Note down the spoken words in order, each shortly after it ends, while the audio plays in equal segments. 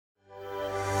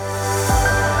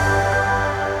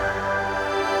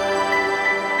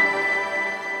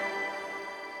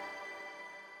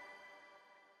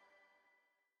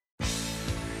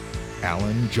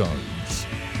Jones,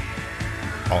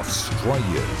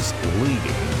 Australia's leading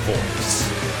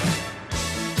voice.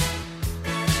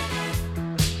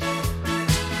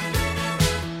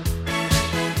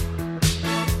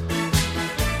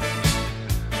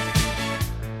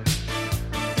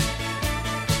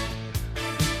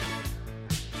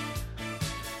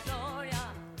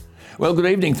 Well, good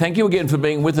evening. Thank you again for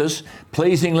being with us.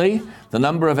 Pleasingly, the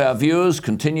number of our viewers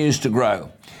continues to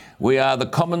grow. We are the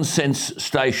common sense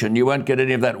station. You won't get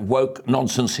any of that woke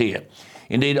nonsense here.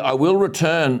 Indeed, I will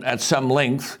return at some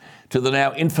length to the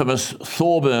now infamous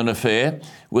Thorburn affair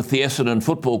with the Essendon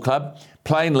Football Club.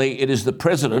 Plainly, it is the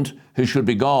president who should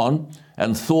be gone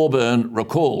and Thorburn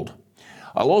recalled.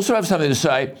 I'll also have something to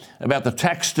say about the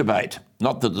tax debate.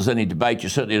 Not that there's any debate. You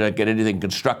certainly don't get anything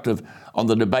constructive on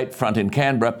the debate front in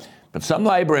Canberra. But some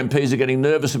Labor MPs are getting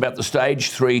nervous about the stage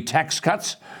 3 tax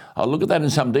cuts. I'll look at that in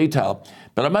some detail.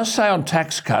 But I must say on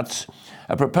tax cuts,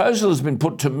 a proposal has been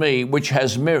put to me which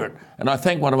has merit. And I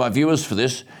thank one of my viewers for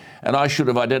this, and I should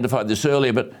have identified this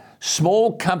earlier, but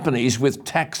small companies with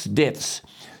tax debts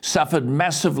suffered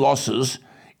massive losses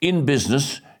in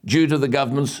business due to the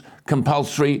government's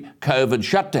compulsory COVID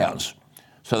shutdowns.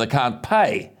 So they can't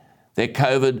pay their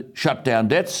COVID shutdown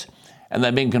debts, and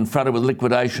they're being confronted with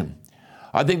liquidation.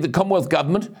 I think the Commonwealth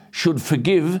Government should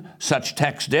forgive such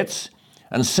tax debts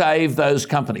and save those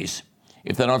companies.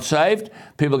 If they're not saved,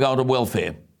 people go into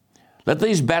welfare. Let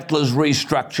these battlers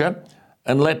restructure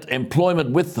and let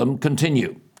employment with them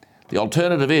continue. The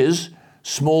alternative is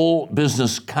small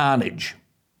business carnage.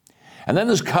 And then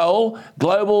there's coal.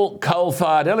 Global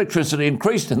coal-fired electricity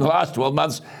increased in the last 12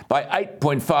 months by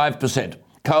 8.5%.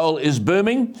 Coal is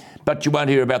booming, but you won't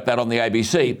hear about that on the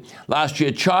ABC. Last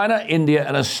year, China, India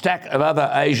and a stack of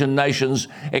other Asian nations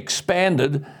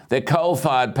expanded their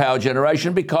coal-fired power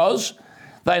generation because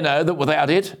they know that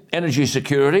without it, energy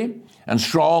security and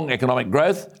strong economic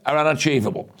growth are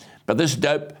unachievable. But this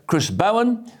dope, Chris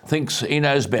Bowen, thinks he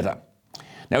knows better.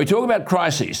 Now, we talk about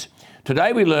crises.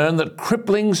 Today we learn that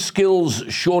crippling skills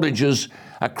shortages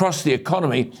across the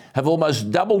economy have almost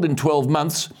doubled in 12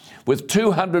 months, with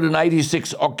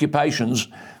 286 occupations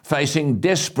facing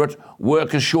desperate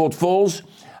worker shortfalls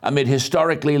amid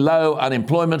historically low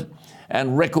unemployment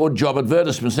and record job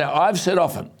advertisements. Now, I've said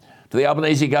often to the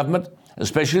Albanese government,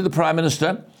 especially the Prime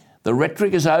Minister, the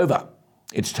rhetoric is over.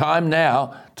 It's time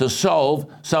now to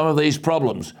solve some of these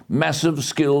problems, massive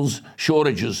skills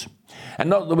shortages. And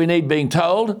not that we need being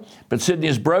told, but Sydney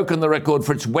has broken the record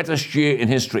for its wettest year in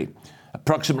history.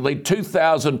 Approximately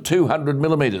 2,200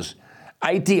 millimetres,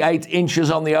 88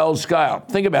 inches on the old scale.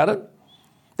 Think about it.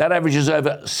 That averages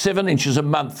over 7 inches a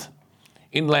month.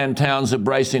 Inland towns are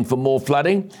bracing for more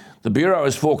flooding. The Bureau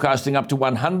is forecasting up to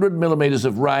 100 millimetres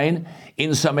of rain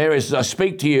in some areas. As I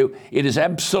speak to you, it is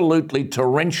absolutely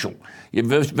torrential. You've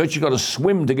virtually got to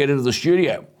swim to get into the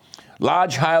studio.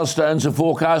 Large hailstones are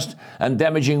forecast and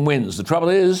damaging winds. The trouble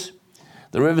is,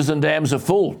 the rivers and dams are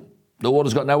full. The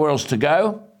water's got nowhere else to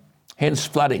go, hence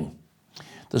flooding.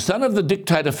 The son of the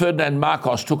dictator Ferdinand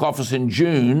Marcos took office in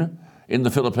June in the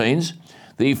Philippines.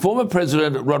 The former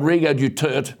president, Rodrigo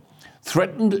Duterte,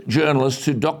 threatened journalists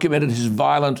who documented his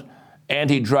violent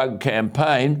anti-drug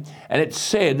campaign, and it's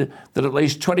said that at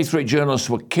least 23 journalists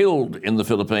were killed in the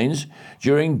Philippines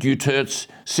during Duterte's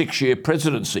 6-year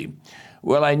presidency.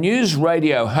 Well, a news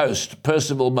radio host,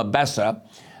 Percival Mabasa,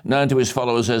 known to his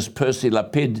followers as Percy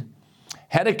Lapid,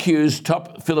 had accused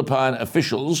top Philippine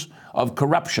officials of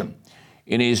corruption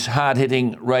in his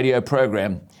hard-hitting radio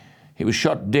program. He was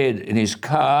shot dead in his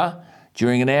car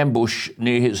during an ambush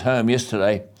near his home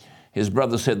yesterday. His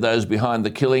brother said those behind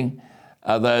the killing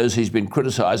are those he's been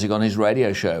criticising on his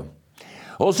radio show.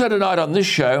 Also tonight on this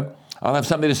show, I'll have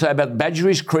something to say about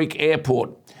Badgerys Creek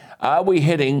Airport. Are we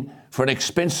heading for an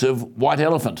expensive white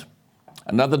elephant?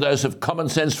 Another dose of common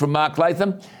sense from Mark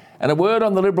Latham, and a word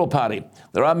on the Liberal Party.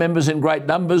 There are members in great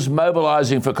numbers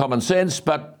mobilising for common sense,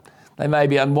 but they may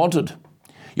be unwanted.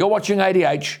 You're watching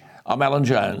ADH. I'm Alan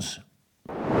Jones.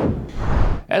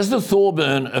 As the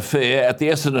Thorburn affair at the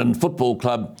Essendon Football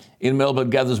Club in Melbourne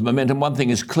gathers momentum, one thing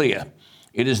is clear.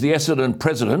 It is the Essendon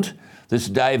president, this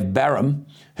Dave Barham,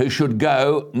 who should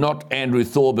go, not Andrew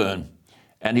Thorburn.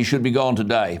 And he should be gone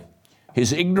today.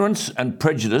 His ignorance and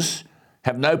prejudice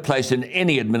have no place in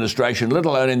any administration, let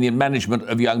alone in the management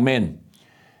of young men.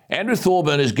 Andrew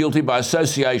Thorburn is guilty by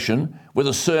association with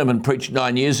a sermon preached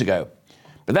 9 years ago.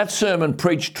 But that sermon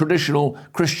preached traditional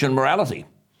Christian morality.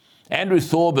 Andrew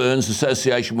Thorburn's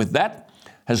association with that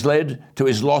has led to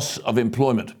his loss of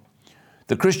employment.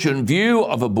 The Christian view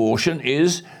of abortion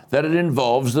is that it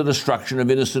involves the destruction of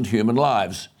innocent human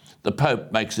lives. The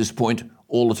Pope makes this point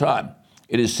all the time.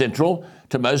 It is central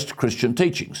to most Christian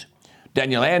teachings.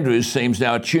 Daniel Andrews seems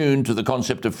now attuned to the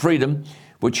concept of freedom,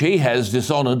 which he has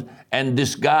dishonoured and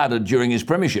discarded during his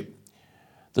premiership.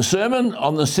 The sermon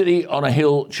on the City on a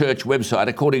Hill Church website,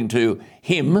 according to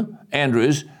him,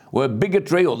 Andrews, were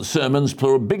bigotry, or the sermons,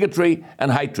 plural, bigotry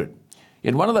and hatred.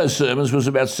 Yet one of those sermons was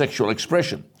about sexual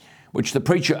expression, which the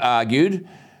preacher argued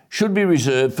should be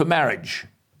reserved for marriage,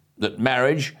 that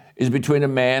marriage is between a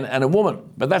man and a woman.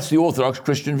 But that's the Orthodox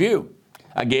Christian view.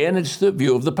 Again, it's the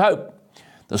view of the Pope.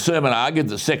 The sermon argued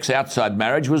that sex outside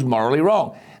marriage was morally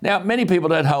wrong. Now, many people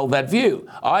don't hold that view.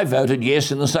 I voted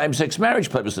yes in the same-sex marriage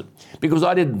plebiscite because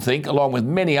I didn't think, along with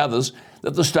many others,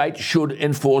 that the state should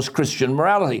enforce Christian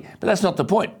morality. But that's not the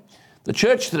point. The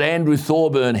church that Andrew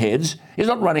Thorburn heads is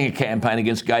not running a campaign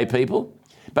against gay people,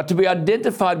 but to be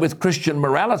identified with Christian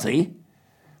morality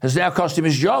has now cost him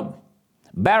his job.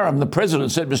 Barham, the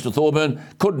president, said Mr Thorburn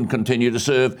couldn't continue to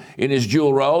serve in his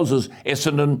dual roles as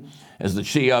Essendon, as the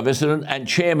CEO of Essendon and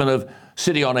chairman of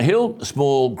City on a Hill, a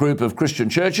small group of Christian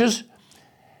churches.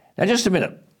 Now, just a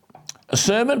minute. A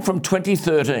sermon from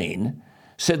 2013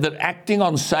 said that acting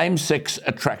on same-sex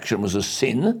attraction was a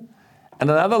sin, and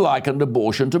another likened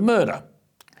abortion to murder.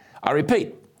 I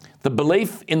repeat, the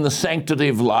belief in the sanctity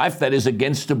of life, that is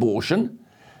against abortion,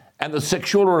 and that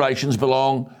sexual relations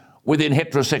belong within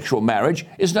heterosexual marriage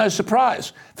is no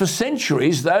surprise. For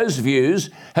centuries, those views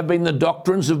have been the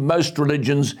doctrines of most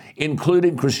religions,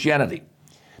 including Christianity.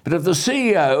 But if the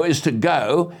CEO is to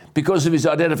go because of his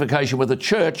identification with a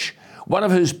church, one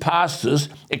of whose pastors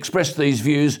expressed these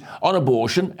views on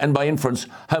abortion and, by inference,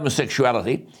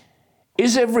 homosexuality,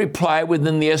 is every player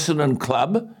within the Essendon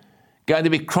club going to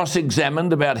be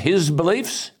cross-examined about his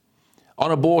beliefs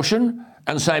on abortion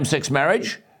and same-sex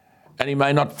marriage? And he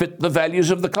may not fit the values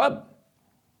of the club.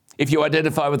 If you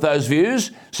identify with those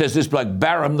views, says this bloke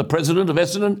Barham, the president of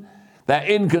Essendon, they're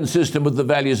inconsistent with the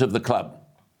values of the club.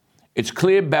 It's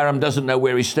clear Barham doesn't know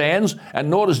where he stands,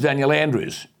 and nor does Daniel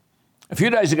Andrews. A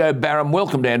few days ago, Barham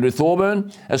welcomed Andrew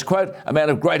Thorburn as, quote, a man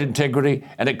of great integrity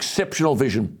and exceptional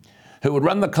vision, who would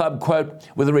run the club, quote,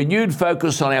 with a renewed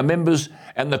focus on our members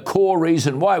and the core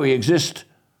reason why we exist,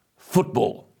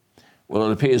 football. Well,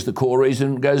 it appears the core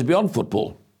reason goes beyond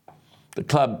football. The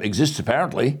club exists,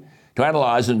 apparently, to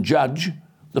analyse and judge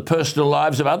the personal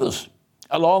lives of others,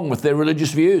 along with their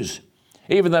religious views.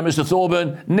 Even though Mr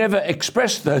Thorburn never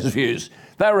expressed those views,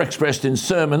 they were expressed in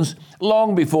sermons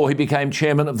long before he became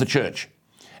chairman of the church.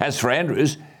 As for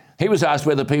Andrews, he was asked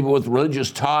whether people with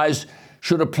religious ties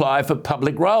should apply for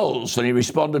public roles, and he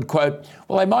responded, quote,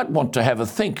 well, they might want to have a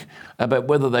think about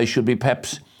whether they should be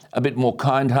perhaps a bit more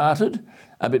kind-hearted,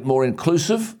 a bit more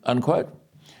inclusive, unquote.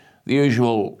 The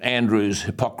usual Andrews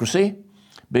hypocrisy.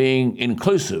 Being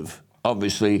inclusive,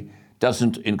 obviously,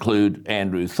 doesn't include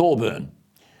Andrew Thorburn,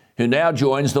 who now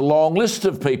joins the long list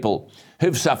of people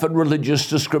who've suffered religious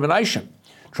discrimination.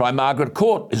 Try Margaret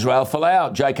Court, Israel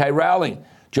Folau, J.K. Rowling,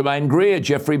 Jermaine Greer,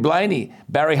 Jeffrey Blaney,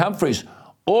 Barry Humphries,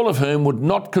 all of whom would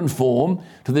not conform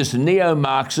to this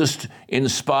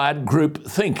neo-Marxist-inspired group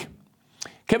think.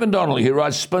 Kevin Donnelly, who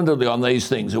writes splendidly on these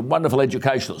things, a wonderful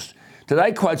educationalist,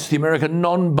 today quotes the American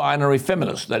non-binary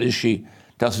feminist, that is, she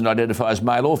doesn't identify as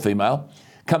male or female,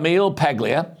 Camille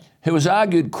Paglia, who has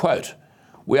argued, quote,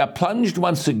 we are plunged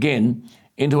once again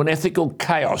into an ethical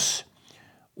chaos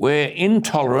where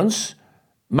intolerance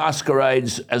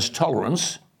masquerades as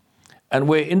tolerance and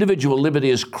where individual liberty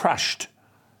is crushed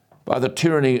by the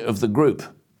tyranny of the group,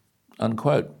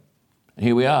 unquote.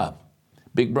 Here we are,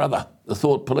 Big Brother, the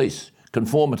thought police,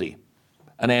 conformity,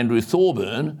 and Andrew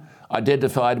Thorburn,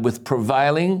 identified with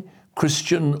prevailing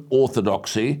Christian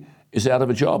orthodoxy, is out of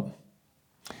a job.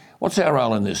 What's our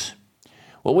role in this?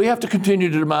 Well, we have to continue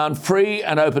to demand free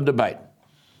and open debate.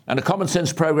 And a common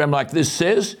sense program like this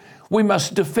says we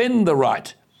must defend the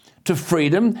right to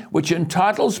freedom, which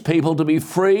entitles people to be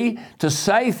free to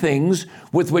say things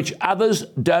with which others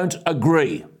don't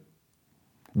agree.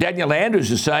 Daniel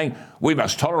Andrews is saying we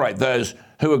must tolerate those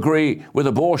who agree with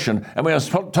abortion and we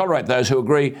must tolerate those who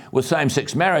agree with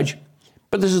same-sex marriage.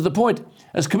 But this is the point.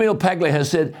 As Camille Paglia has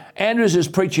said, Andrews is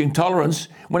preaching tolerance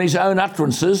when his own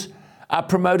utterances are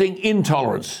promoting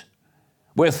intolerance,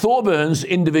 where Thorburn's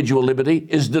individual liberty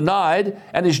is denied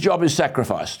and his job is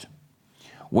sacrificed.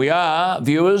 We are,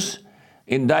 viewers,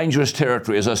 in dangerous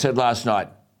territory, as I said last night,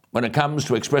 when it comes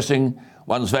to expressing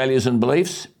one's values and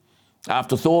beliefs.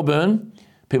 After Thorburn,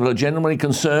 people are genuinely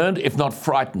concerned, if not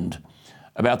frightened,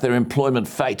 about their employment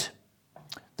fate.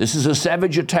 This is a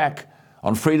savage attack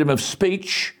on freedom of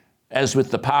speech, as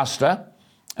with the pastor,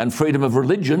 and freedom of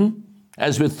religion,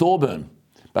 as with Thorburn.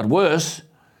 But worse,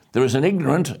 there is an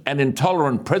ignorant and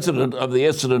intolerant president of the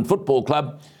Essendon Football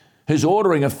Club who's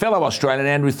ordering a fellow Australian,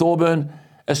 Andrew Thorburn,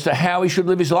 as to how he should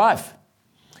live his life.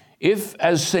 If,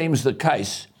 as seems the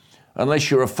case, unless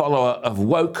you're a follower of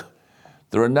woke,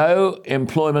 there are no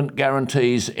employment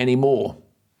guarantees anymore.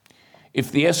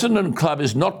 If the Essendon Club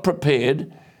is not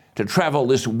prepared to travel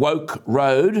this woke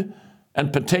road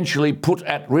and potentially put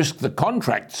at risk the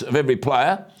contracts of every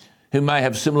player who may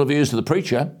have similar views to the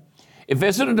preacher, if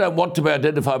Essendon don't want to be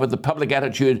identified with the public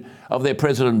attitude of their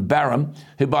president Barham,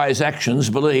 who by his actions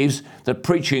believes that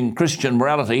preaching Christian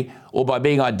morality or by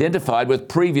being identified with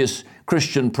previous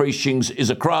Christian preachings is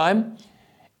a crime,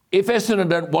 if Essendon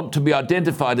don't want to be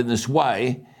identified in this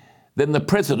way, then the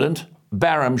president,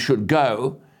 Barham, should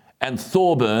go and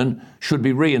Thorburn should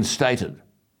be reinstated.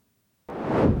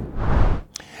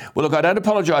 Well, look, I don't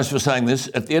apologise for saying this.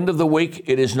 At the end of the week,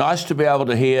 it is nice to be able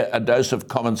to hear a dose of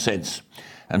common sense.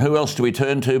 And who else do we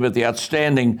turn to but the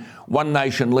outstanding One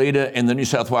Nation leader in the New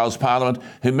South Wales Parliament,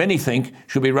 who many think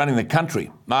should be running the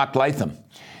country, Mark Latham.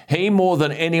 He, more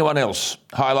than anyone else,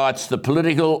 highlights the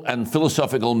political and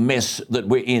philosophical mess that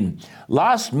we're in.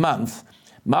 Last month,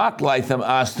 Mark Latham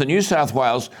asked the New South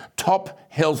Wales top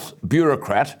health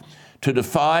bureaucrat to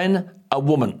define a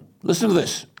woman. Listen to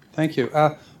this. Thank you.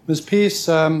 Ms Pearce,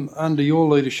 under your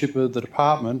leadership of the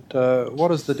department,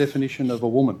 what is the definition of a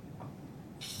woman?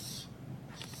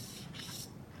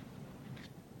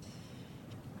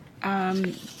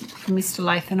 Mr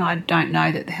Latham, I don't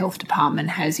know that the Health Department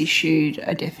has issued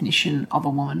a definition of a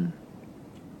woman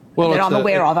that I'm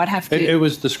aware of. I'd have to... It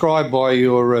was described by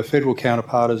your federal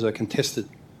counterpart as a contested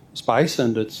space,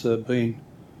 and it's been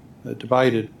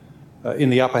debated in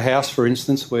the upper house, for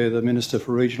instance, where the Minister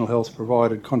for Regional Health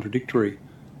provided contradictory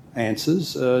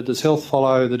answers. Does health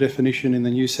follow the definition in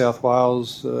the New South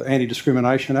Wales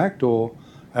Anti-Discrimination Act, or,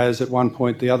 as at one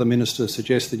point the other minister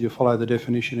suggested, you follow the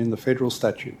definition in the federal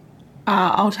statute?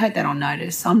 I'll take that on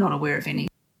notice. I'm not aware of any.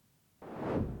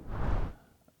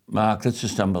 Mark, that's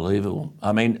just unbelievable.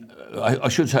 I mean, I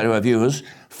should say to our viewers,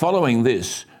 following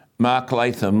this, Mark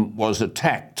Latham was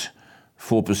attacked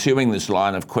for pursuing this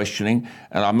line of questioning,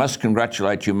 and I must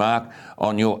congratulate you, Mark,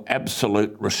 on your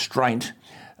absolute restraint.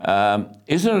 Isn't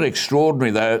it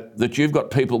extraordinary, though, that you've got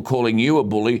people calling you a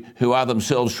bully who are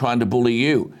themselves trying to bully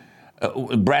you?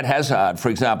 Brad Hazard, for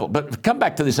example. But come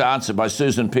back to this answer by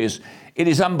Susan Pearce. It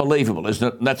is unbelievable, isn't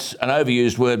it? And that's an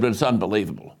overused word, but it's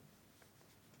unbelievable.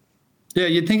 Yeah,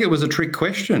 you'd think it was a trick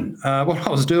question. What I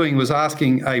was doing was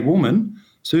asking a woman,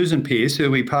 Susan Pearce,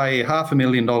 who we pay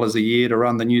 $500,000 a year to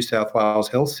run the New South Wales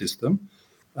health system,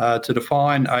 to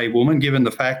define a woman, given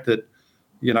the fact that,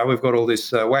 you know, we've got all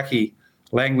this wacky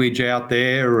language out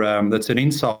there that's an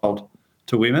insult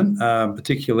to women,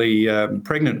 particularly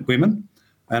pregnant women.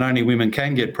 And only women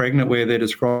can get pregnant, where they're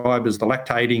described as the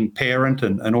lactating parent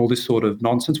and all this sort of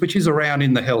nonsense, which is around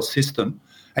in the health system.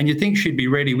 And you'd think she'd be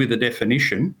ready with a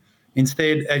definition.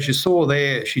 Instead, as you saw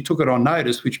there, she took it on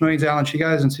notice, which means, Alan, she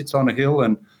goes and sits on a hill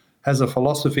and has a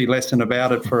philosophy lesson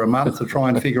about it for a month to try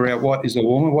and figure out what is a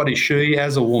woman, what is she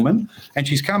as a woman. And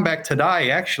she's come back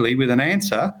today, actually, with an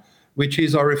answer, which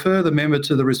is, I refer the member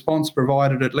to the response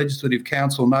provided at Legislative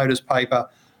Council Notice Paper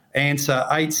Answer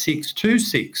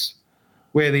 8626.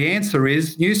 Where the answer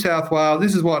is New South Wales,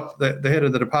 this is what the head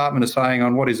of the department is saying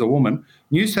on what is a woman.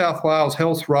 New South Wales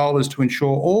Health's role is to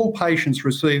ensure all patients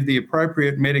receive the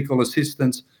appropriate medical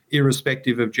assistance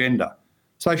irrespective of gender.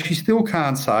 So she still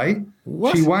can't say,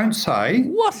 What? She won't say,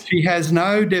 What? She has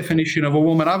no definition of a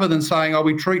woman other than saying,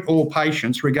 we treat all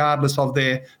patients regardless of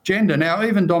their gender. Now,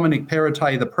 even Dominic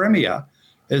Perrottet, the Premier,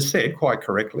 has said quite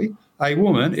correctly, a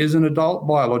woman is an adult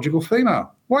biological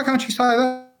female. Why can't she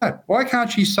say that? Why can't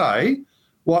she say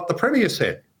what the Premier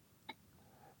said?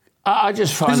 I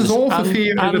just find this is all for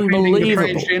fear of offending the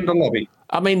transgender lobby.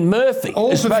 I mean, Murphy.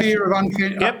 All for fear of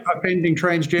offending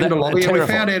transgender lobby. And we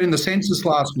found out in the census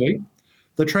last week,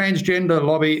 the transgender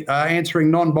lobby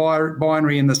answering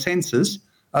non-binary in the census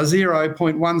are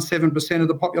 0.17% of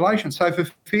the population. So for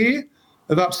fear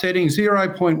of upsetting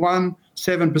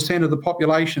 0.17% of the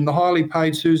population, the highly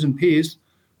paid Susan Pearce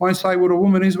won't say what a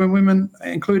woman is when women,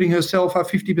 including herself, are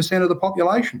 50% of the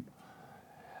population.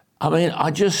 I mean, I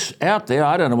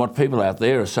don't know what people out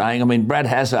there are saying. I mean, Brad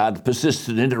Hazard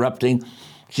persisted in interrupting.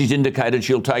 She's indicated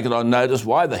she'll take it on notice.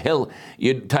 Why the hell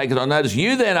you'd take it on notice?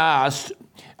 You then asked,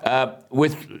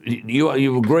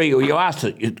 you agree, or you asked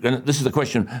it, and this is the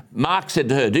question. Mark said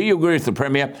to her, do you agree with the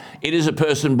Premier? It is a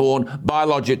person born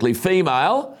biologically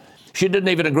female. She didn't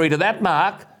even agree to that,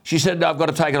 Mark. She said, no, I've got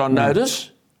to take it on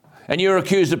notice. And you're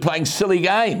accused of playing silly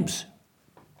games.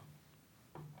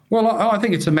 Well, I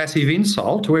think it's a massive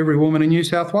insult to every woman in New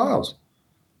South Wales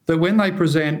that when they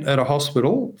present at a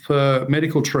hospital for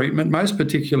medical treatment, most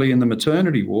particularly in the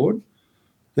maternity ward,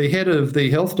 the head of the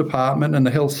health department and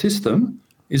the health system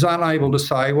is unable to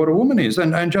say what a woman is.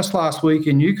 And just last week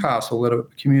in Newcastle at a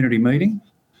community meeting,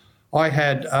 I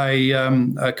had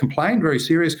a complaint, very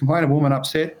serious complaint, a woman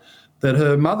upset that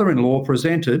her mother-in-law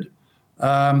presented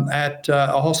at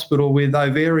a hospital with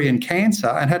ovarian cancer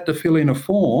and had to fill in a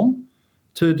form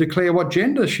to declare what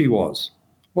gender she was.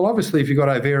 Well, obviously, if you've got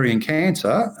ovarian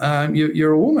cancer,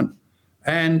 you're a woman.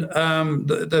 And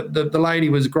the lady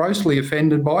was grossly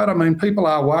offended by it. I mean, people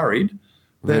are worried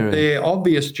that their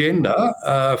obvious gender,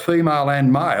 female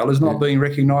and male, is not being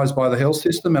recognised by the health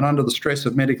system, and under the stress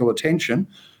of medical attention,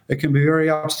 it can be very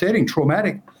upsetting,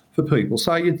 traumatic for people.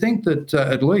 So you'd think that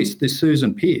at least this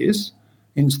Susan Pearce,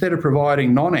 instead of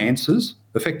providing non-answers,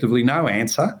 effectively no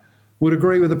answer, would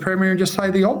agree with the Premier and just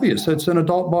say the obvious. It's an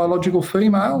adult biological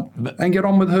female and get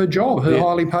on with her job, her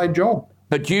highly paid job.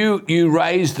 But you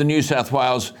raised the New South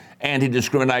Wales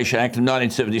Anti-Discrimination Act of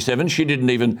 1977. She didn't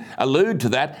even allude to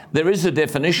that. There is a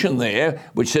definition there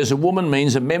which says a woman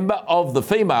means a member of the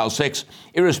female sex,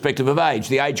 irrespective of age.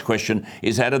 The age question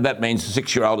is added. That means a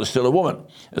 6-year-old is still a woman,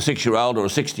 a 6-year-old or a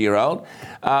 60-year-old.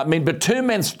 But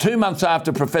 2 months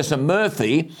after Professor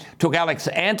Murphy took Alex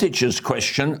Antich's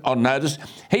question on notice,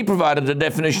 he provided a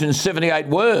definition in 78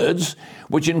 words,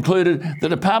 which included the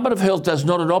Department of Health does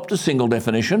not adopt a single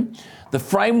definition. The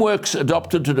frameworks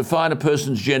adopted to define a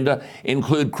person's gender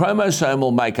include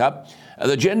chromosomal makeup,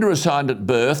 the gender assigned at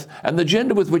birth, and the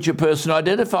gender with which a person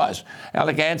identifies.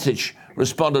 Alex Antich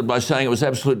responded by saying it was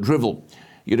absolute drivel.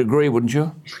 You'd agree, wouldn't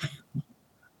you?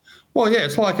 Well, yeah,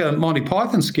 it's like a Monty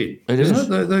Python skit,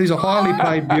 isn't it? These are highly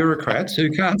paid bureaucrats who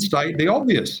can't state the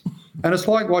obvious. And it's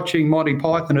like watching Monty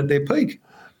Python at their peak.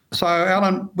 So,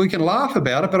 Alan, we can laugh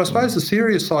about it, but I suppose the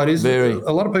serious side is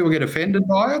a lot of people get offended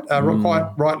by it,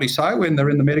 quite rightly so, when they're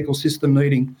in the medical system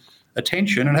needing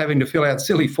attention and having to fill out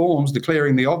silly forms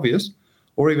declaring the obvious,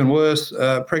 or even worse,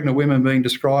 pregnant women being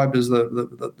described as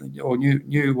newly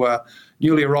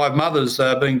arrived mothers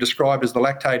being described as the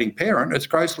lactating parent. It's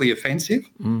grossly offensive.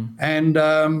 And,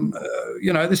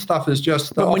 this stuff is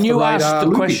just But when you asked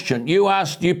the question, you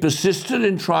persisted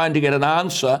in trying to get an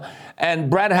answer, and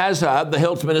Brad Hazzard, the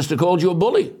health minister, called you a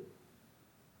bully.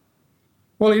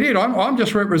 Well, he did. I'm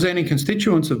just representing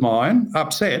constituents of mine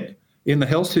upset in the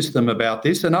health system about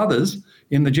this, and others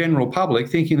in the general public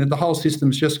thinking that the whole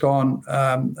system's just gone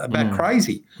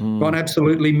crazy, gone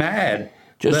absolutely mad.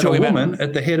 That a woman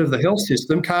at the head of the health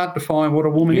system can't define what a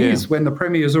woman is when the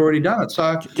Premier's already done it.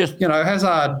 So,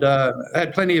 Hazzard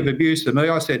had plenty of abuse of me.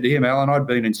 I said to him, Alan, I'd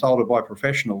been insulted by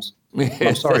professionals. Yes,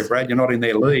 I'm sorry, Brad, you're not in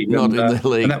their league. Not in their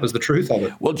league. And that was the truth of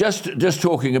it. Well, just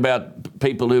talking about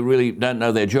people who really don't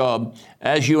know their job,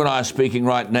 as you and I are speaking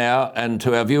right now, and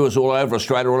to our viewers all over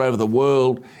Australia, all over the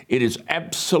world, it is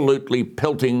absolutely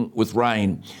pelting with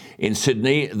rain. In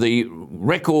Sydney, the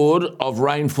record of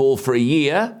rainfall for a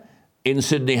year in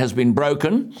Sydney has been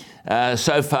broken.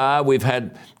 So far, we've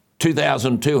had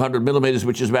 2,200 millimetres,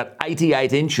 which is about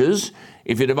 88 inches.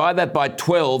 If you divide that by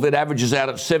 12, it averages out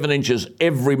at 7 inches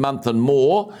every month and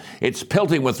more. It's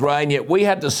pelting with rain, yet we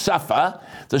had to suffer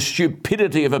the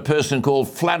stupidity of a person called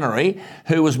Flannery,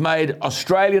 who was made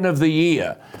Australian of the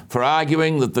Year for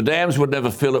arguing that the dams would never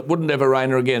fill, it wouldn't ever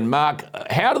rain again. Mark,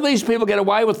 how do these people get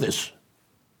away with this?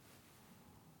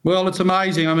 Well, it's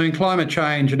amazing. I mean, climate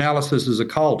change analysis is a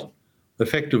cult.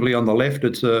 Effectively on the left,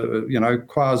 it's a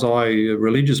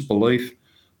quasi-religious belief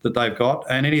that they've got,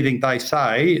 and anything they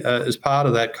say as part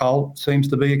of that cult seems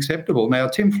to be acceptable. Now,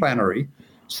 Tim Flannery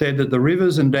said that the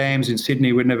rivers and dams in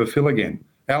Sydney would never fill again.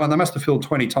 Alan, they must have filled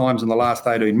 20 times in the last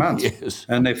 18 months, yes,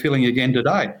 and they're filling again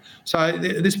today. So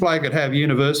this bloke could have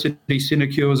university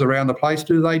sinecures around the place.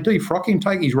 Do they defrock him,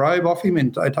 take his robe off him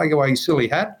and take away his silly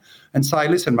hat and say,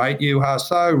 listen, mate, you are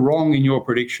so wrong in your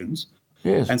predictions,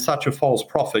 yes, and such a false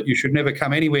prophet, you should never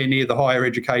come anywhere near the higher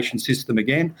education system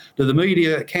again? Do the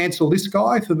media cancel this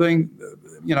guy for being,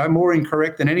 more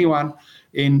incorrect than anyone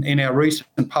in our recent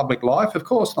public life? Of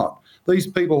course not. These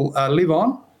people live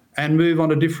on and move on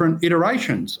to different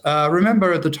iterations.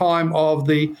 Remember at the time of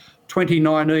the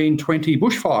 2019-20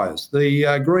 bushfires,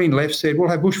 the Green left said, we'll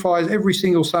have bushfires every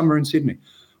single summer in Sydney.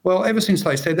 Well, ever since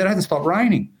they said that, it hasn't stopped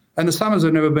raining. And the summers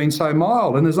have never been so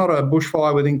mild, and there's not a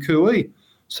bushfire within Cooee.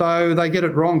 So they get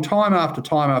it wrong time after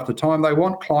time after time. They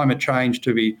want climate change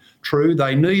to be true.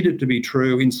 They need it to be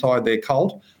true inside their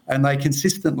cult, and they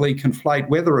consistently conflate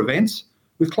weather events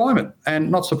with climate.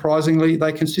 And not surprisingly,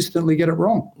 they consistently get it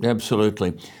wrong.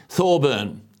 Absolutely.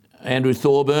 Thorburn, Andrew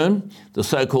Thorburn, the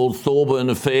so-called Thorburn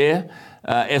Affair,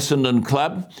 Essendon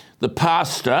Club. The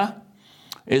pastor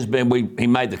he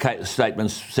made the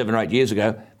statements 7 or 8 years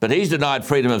ago, but he's denied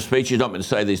freedom of speech. He's not meant to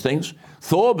say these things.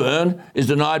 Thorburn is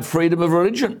denied freedom of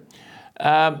religion.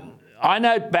 I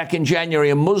note back in January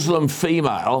a Muslim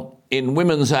female in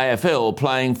women's AFL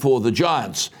playing for the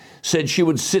Giants said she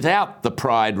would sit out the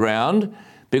Pride round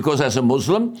because as a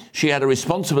Muslim, she had a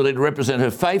responsibility to represent her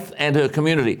faith and her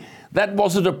community. That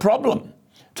wasn't a problem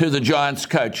to the Giants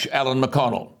coach, Alan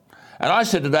McConnell. And I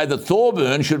said today that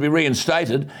Thorburn should be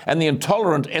reinstated and the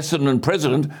intolerant Essendon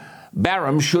president,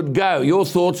 Barham, should go. Your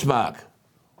thoughts, Mark?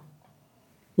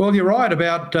 Well, you're right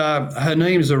about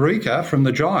Haneem Zarika from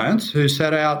the Giants, who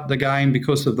sat out the game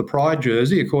because of the Pride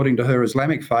jersey, according to her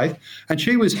Islamic faith. And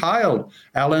she was hailed,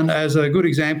 Alan, as a good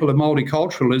example of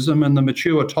multiculturalism and the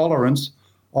mature tolerance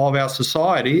of our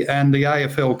society and the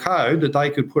AFL code that they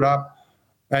could put up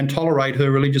and tolerate her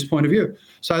religious point of view.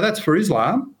 So that's for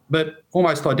Islam, but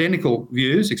almost identical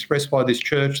views expressed by this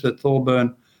church that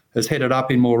Thorburn has headed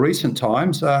up in more recent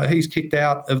times. He's kicked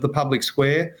out of the public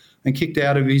square and kicked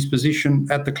out of his position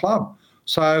at the club.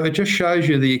 So it just shows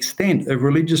you the extent of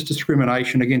religious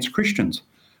discrimination against Christians.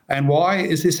 And why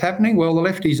is this happening? Well, the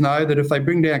lefties know that if they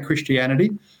bring down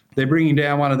Christianity, they're bringing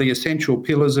down one of the essential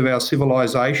pillars of our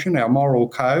civilisation, our moral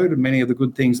code, and many of the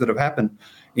good things that have happened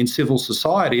in civil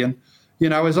society. And, you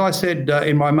know, as I said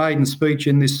in my maiden speech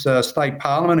in this state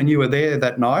parliament, and you were there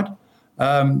that night,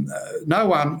 no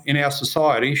one in our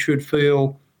society should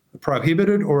feel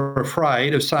prohibited or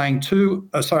afraid of saying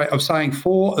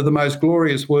four of the most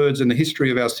glorious words in the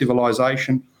history of our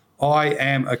civilisation, I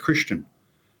am a Christian.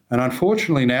 And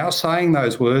unfortunately now, saying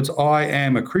those words, I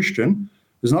am a Christian,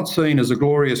 is not seen as a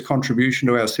glorious contribution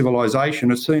to our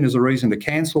civilisation. It's seen as a reason to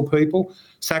cancel people,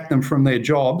 sack them from their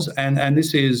jobs, and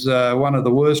this is one of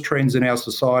the worst trends in our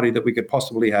society that we could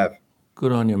possibly have.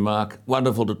 Good on you, Mark.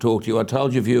 Wonderful to talk to you. I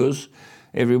told you, viewers,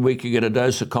 every week you get a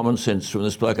dose of common sense from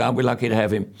this bloke. Aren't we lucky to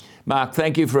have him? Mark,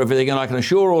 thank you for everything. And I can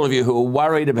assure all of you who are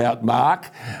worried about Mark,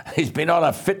 he's been on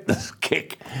a fitness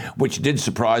kick, which did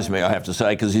surprise me, I have to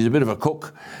say, because he's a bit of a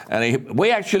cook. And we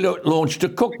actually launched a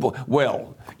cookbook.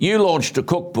 Well, you launched a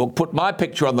cookbook, put my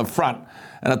picture on the front,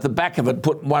 and at the back of it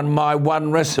put my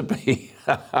one recipe.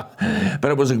 But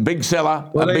it was a big seller.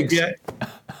 Well,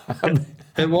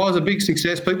 it was a big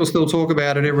success. People still talk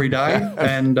about it every day.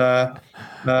 And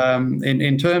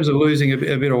in terms of losing a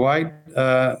bit of weight,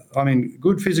 I'm in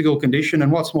good physical condition.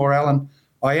 And what's more, Alan,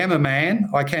 I am a man.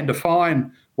 I can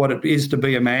define what it is to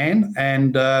be a man.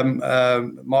 And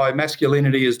my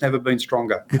masculinity has never been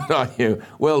stronger. Good on you.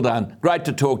 Well done. Great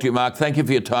to talk to you, Mark. Thank you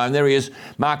for your time. There he is,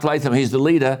 Mark Latham. He's the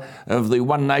leader of the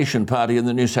One Nation Party in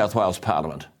the New South Wales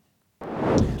Parliament.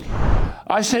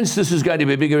 I sense this is going to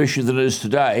be a bigger issue than it is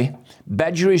today.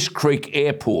 Badgerys Creek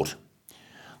Airport.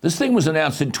 This thing was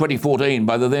announced in 2014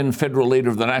 by the then federal leader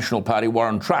of the National Party,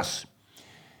 Warren Truss.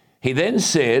 He then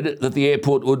said that the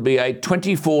airport would be a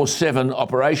 24/7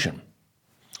 operation.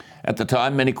 At the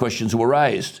time, many questions were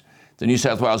raised. The New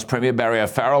South Wales Premier, Barry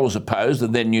O'Farrell, was opposed, the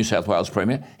then New South Wales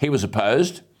Premier. He was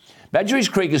opposed. Badgerys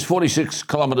Creek is 46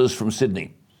 kilometres from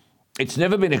Sydney. It's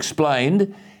never been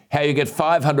explained how you get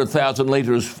 500,000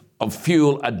 litres of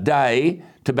fuel a day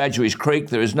to Badgerys Creek.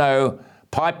 There is no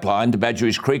pipeline to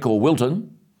Badgerys Creek or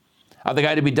Wilton. Are there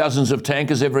going to be dozens of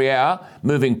tankers every hour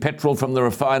moving petrol from the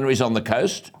refineries on the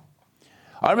coast?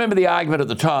 I remember the argument at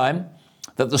the time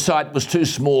that the site was too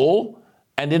small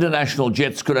and international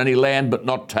jets could only land but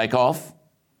not take off.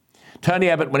 Tony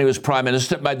Abbott, when he was Prime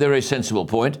Minister, made the very sensible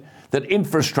point that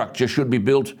infrastructure should be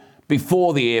built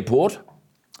before the airport.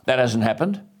 That hasn't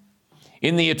happened.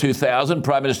 In the year 2000,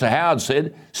 Prime Minister Howard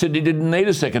said Sydney didn't need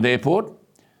a second airport.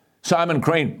 Simon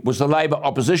Crean was the Labor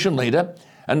opposition leader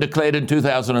and declared in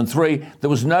 2003 there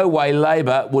was no way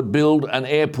Labor would build an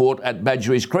airport at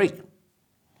Badgerys Creek.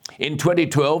 In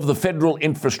 2012, the Federal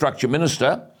Infrastructure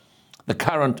Minister, the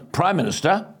current Prime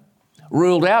Minister,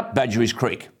 ruled out Badgerys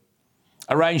Creek.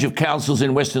 A range of councils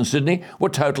in Western Sydney were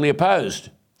totally opposed.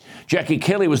 Jackie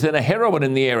Kelly was then a heroine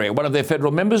in the area. One of their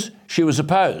federal members, she was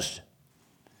opposed.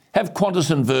 Have Qantas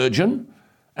and Virgin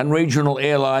and regional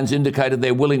airlines indicated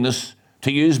their willingness to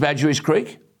use Badgerys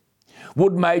Creek?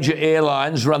 Would major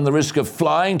airlines run the risk of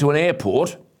flying to an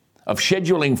airport, of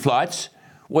scheduling flights,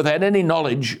 without any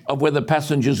knowledge of whether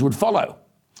passengers would follow?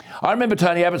 I remember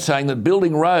Tony Abbott saying that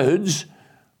building roads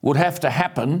would have to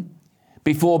happen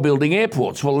before building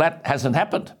airports. Well, that hasn't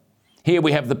happened. Here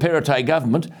we have the Perrottet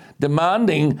government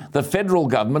demanding the federal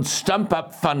government stump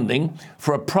up funding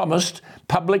for a promised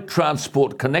public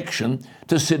transport connection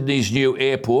to Sydney's new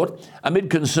airport,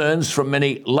 amid concerns from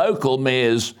many local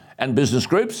mayors and business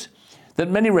groups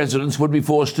that many residents would be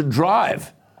forced to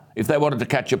drive if they wanted to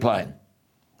catch a plane.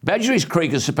 Badgerys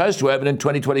Creek is supposed to open in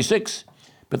 2026,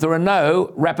 but there are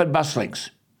no rapid bus links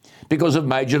because of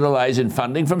major delays in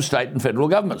funding from state and federal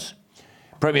governments.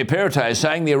 Premier Perrottet is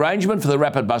saying the arrangement for the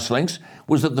rapid bus links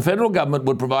was that the federal government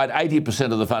would provide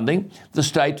 80% of the funding, the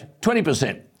state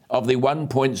 20% of the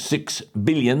 $1.6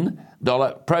 billion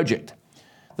project.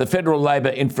 The Federal Labor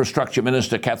Infrastructure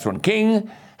Minister, Catherine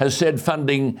King, has said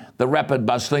funding the rapid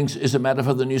bus links is a matter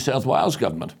for the New South Wales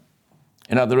government.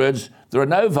 In other words, there are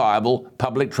no viable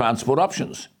public transport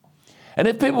options. And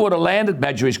if people were to land at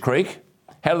Badgerys Creek,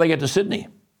 how do they get to Sydney?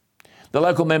 The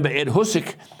local member, Ed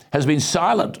Husick, has been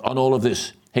silent on all of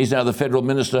this. He's now the Federal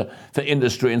Minister for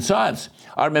Industry and Science.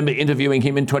 I remember interviewing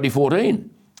him in 2014.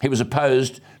 He was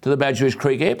opposed to the Badgerys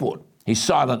Creek Airport. He's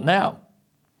silent now.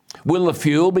 Will the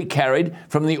fuel be carried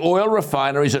from the oil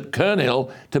refineries at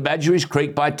Kurnell to Badgerys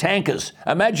Creek by tankers?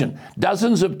 Imagine,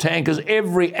 dozens of tankers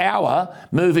every hour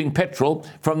moving petrol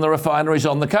from the refineries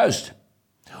on the coast.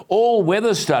 All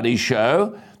weather studies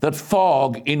show that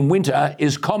fog in winter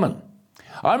is common.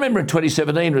 I remember in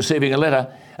 2017 receiving a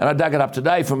letter, and I dug it up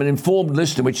today, from an informed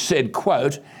listener which said,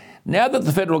 quote, now that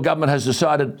the federal government has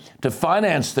decided to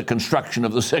finance the construction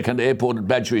of the second airport at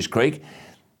Badgerys Creek,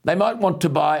 they might want to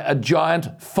buy a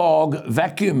giant fog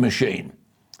vacuum machine,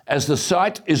 as the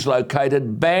site is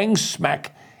located bang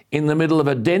smack in the middle of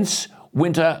a dense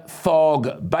winter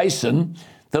fog basin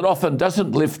that often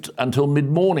doesn't lift until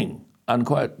mid-morning,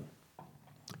 unquote.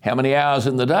 How many hours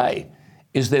in the day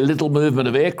is there little movement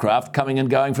of aircraft coming and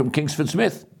going from Kingsford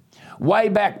Smith? Way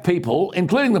back, people,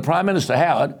 including the Prime Minister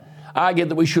Howard, argued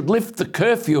that we should lift the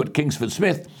curfew at Kingsford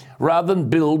Smith rather than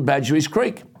build Badgerys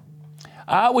Creek.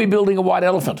 Are we building a white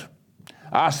elephant?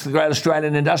 Ask the great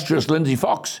Australian industrialist Lindsay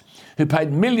Fox, who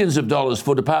paid millions of dollars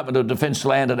for Department of Defence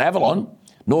land at Avalon,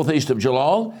 northeast of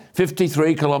Geelong,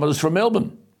 53 kilometres from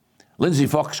Melbourne. Lindsay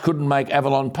Fox couldn't make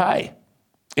Avalon pay.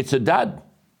 It's a dud.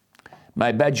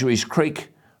 May Badgerys Creek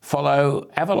follow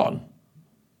Avalon.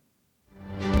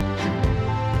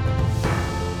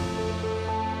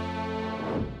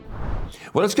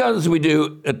 Well, let's go, as we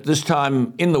do at this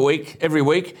time in the week, every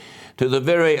week, to the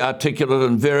very articulate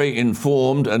and very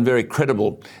informed and very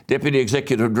credible Deputy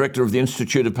Executive Director of the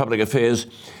Institute of Public Affairs,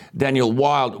 Daniel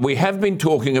Wild. We have been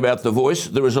talking about The Voice.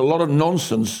 There is a lot of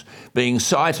nonsense being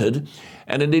cited,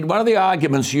 and indeed one of the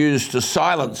arguments used to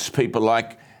silence people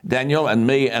like Daniel and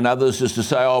me and others is to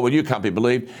say, oh, well, you can't be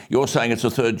believed. You're saying it's a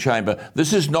third chamber.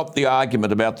 This is not the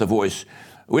argument about The Voice.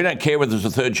 We don't care whether it's a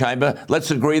third chamber.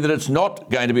 Let's agree that it's not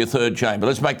going to be a third chamber.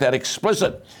 Let's make that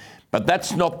explicit. But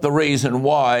that's not the reason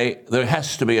why there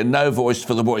has to be a no voice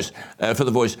for The Voice.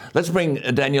 Let's bring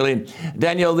Daniel in.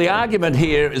 Daniel, the argument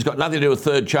here has got nothing to do with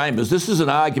third chambers. This is an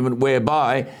argument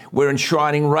whereby we're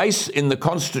enshrining race in the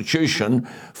Constitution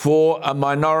for a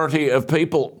minority of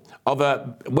people,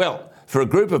 for a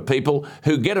group of people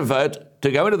who get a vote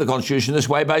to go into the Constitution this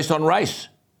way based on race.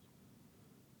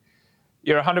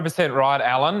 You're 100% right,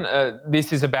 Alan.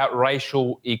 This is about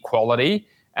racial equality,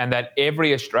 and that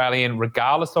every Australian,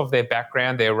 regardless of their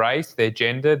background, their race, their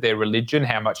gender, their religion,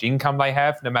 how much income they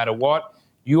have, no matter what,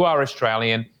 you are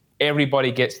Australian,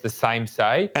 everybody gets the same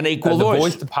say. An equal voice. The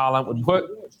voice to Parliament would work.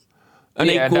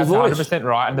 Equal voice. 100%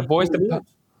 right. And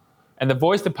the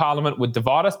voice to Parliament would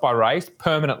divide us by race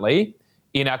permanently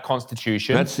in our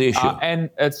Constitution. That's the issue. And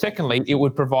secondly, it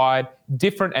would provide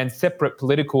different and separate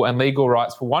political and legal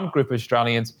rights for one group of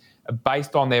Australians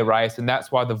based on their race, and that's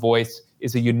why The Voice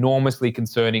is an enormously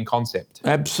concerning concept.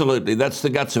 Absolutely. That's the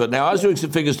guts of it. Now, I was doing some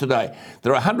figures today.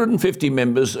 There are 150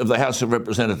 members of the House of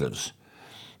Representatives.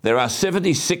 There are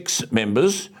 76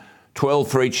 members, 12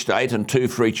 for each state and 2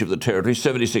 for each of the territories,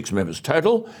 76 members.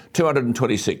 Total,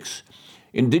 226.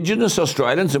 Indigenous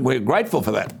Australians, and we're grateful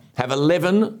for that, have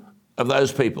 11 of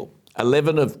those people.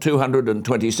 11 of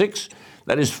 226.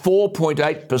 That is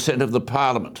 4.8% of the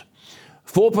Parliament.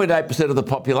 4.8% of the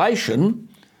population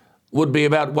would be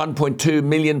about 1.2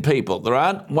 million people. There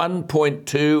aren't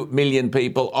 1.2 million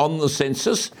people on the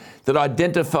census that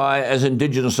identify as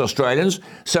Indigenous Australians.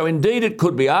 So indeed it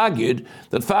could be argued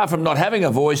that far from not having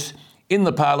a voice in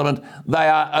the Parliament, they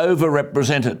are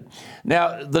overrepresented.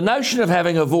 Now, the notion of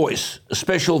having a voice, a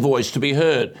special voice to be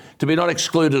heard, to be not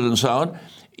excluded and so on,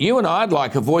 you and I'd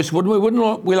like a voice, wouldn't we?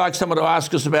 Wouldn't we like someone to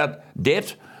ask us about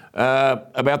debt,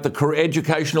 about the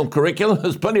educational curriculum?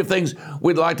 There's plenty of things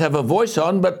we'd like to have a voice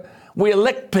on, but we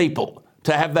elect people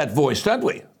to have that voice, don't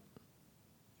we?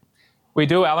 We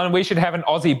do, Alan. We should have an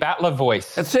Aussie battler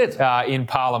voice. That's it. In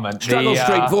Parliament. Struggle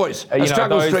Street voice.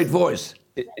 Street voice.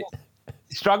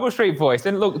 Struggle Street voice.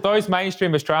 And look, those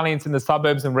mainstream Australians in the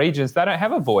suburbs and regions, they don't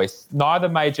have a voice. Neither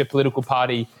major political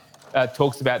party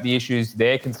talks about the issues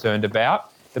they're concerned about.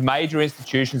 The major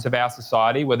institutions of our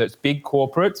society, whether it's big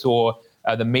corporates or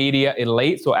the media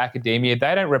elites or academia,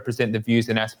 they don't represent the views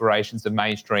and aspirations of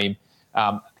mainstream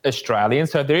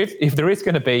Australians. So if there is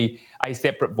going to be a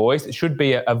separate voice, it should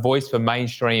be a voice for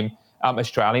mainstream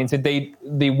Australians. Indeed,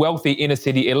 the wealthy inner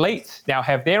city elites now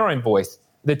have their own voice,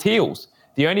 the Teals.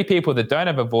 The only people that don't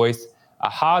have a voice are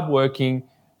hardworking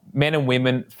men and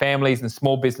women, families and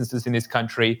small businesses in this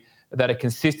country that are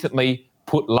consistently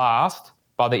put last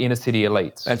by the inner city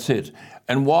elites. That's it.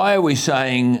 And why are we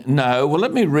saying no? Well,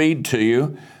 let me read to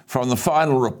you from the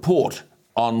final report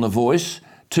on the voice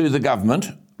to the government,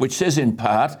 which says in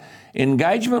part,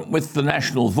 engagement with the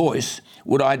national voice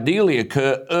would ideally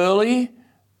occur early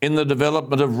in the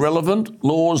development of relevant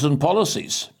laws and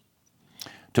policies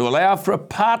to allow for a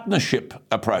partnership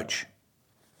approach.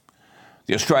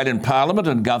 The Australian Parliament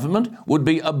and government would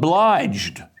be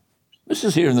obliged, this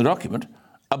is here in the document,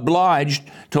 obliged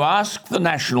to ask the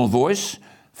national voice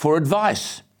for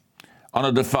advice on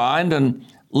a defined and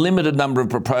limited number of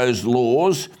proposed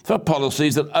laws for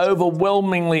policies that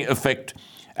overwhelmingly affect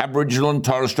Aboriginal and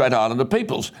Torres Strait Islander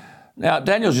peoples. Now,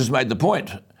 Daniel's just made the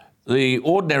point. The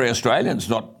ordinary Australian's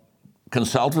not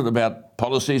consulted about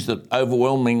policies that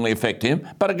overwhelmingly affect him,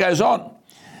 but it goes on.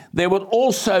 There would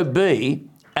also be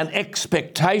an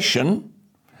expectation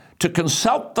to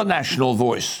consult the national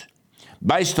voice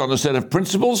based on a set of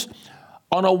principles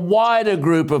on a wider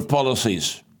group of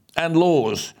policies and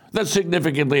laws that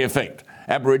significantly affect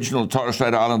Aboriginal and Torres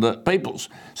Strait Islander peoples.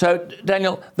 So,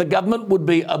 Daniel, the government would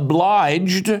be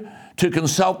obliged to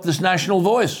consult this national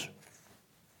voice.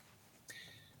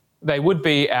 They would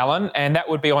be, Alan, and that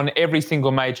would be on every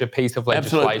single major piece of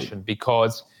legislation. Absolutely.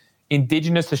 Because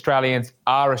Indigenous Australians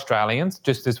are Australians,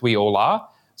 just as we all are.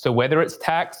 So whether it's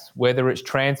tax, whether it's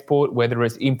transport, whether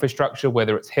it's infrastructure,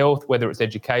 whether it's health, whether it's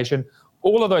education,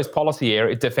 all of those policy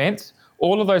areas, defence,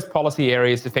 all of those policy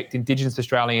areas affect Indigenous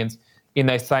Australians in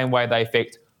the same way they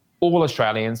affect all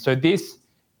Australians. So this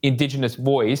Indigenous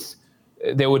voice,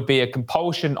 there would be a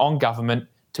compulsion on government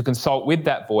to consult with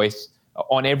that voice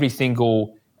on every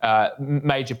single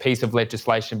major piece of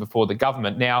legislation before the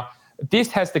government. Now,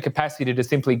 this has the capacity to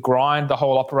simply grind the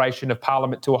whole operation of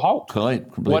Parliament to a halt.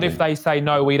 Completely. What if they say,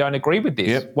 no, we don't agree with this?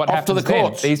 Yep. What Off happens to the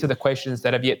courts. then? These are the questions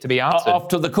that have yet to be answered. Off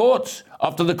to the courts.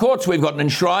 Off to the courts. We've got an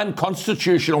enshrined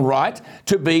constitutional right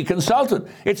to be consulted.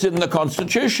 It's in the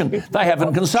Constitution. They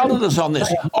haven't consulted us on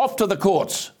this. Off to the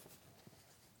courts.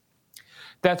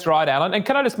 That's right, Alan. And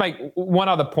can I just make one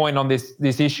other point on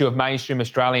this issue of mainstream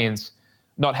Australians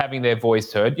not having their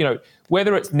voice heard? You know,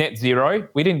 whether it's net zero,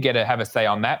 we didn't get to have a say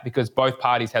on that because both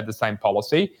parties had the same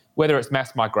policy. Whether it's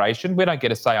mass migration, we don't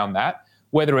get a say on that.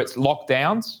 Whether it's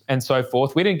lockdowns and so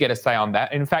forth, we didn't get a say on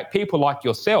that. In fact, people like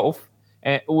yourself,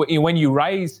 when you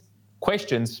raise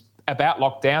questions about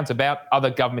lockdowns, about other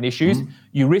government issues,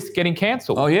 you risk getting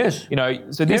cancelled. Oh, yes. You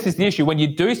know, so this is the issue. When you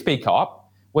do speak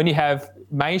up, when you have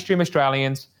mainstream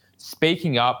Australians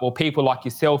speaking up, or people like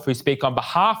yourself who speak on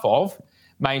behalf of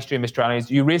mainstream Australians,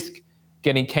 you risk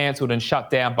getting cancelled and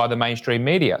shut down by the mainstream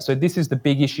media. So this is the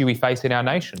big issue we face in our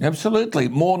nation. Absolutely.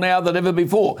 More now than ever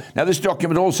before. Now, this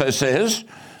document also says,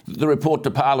 the report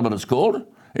to Parliament it's called,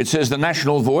 it says the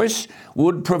national voice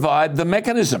would provide the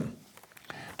mechanism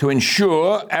to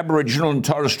ensure Aboriginal and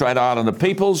Torres Strait Islander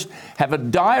peoples have a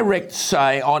direct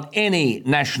say on any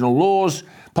national laws,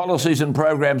 policies and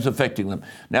programs affecting them.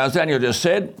 Now, as Daniel just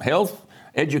said, health,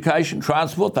 education,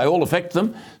 transport, they all affect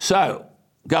them. So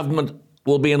government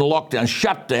will be in a lockdown,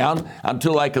 shut down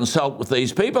until they consult with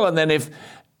these people. And then if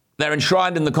they're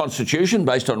enshrined in the Constitution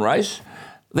based on race,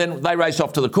 then they race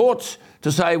off to the courts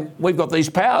to say, we've got these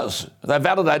powers. They're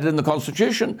validated in the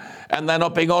Constitution and they're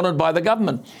not being honoured by the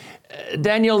government.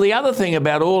 Daniel, the other thing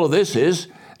about all of this is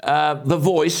the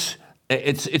voice.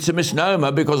 It's a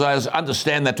misnomer because I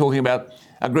understand they're talking about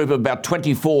a group of about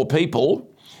 24 people.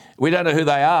 We don't know who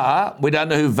they are. We don't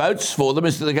know who votes for them.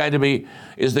 Is there going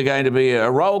to be a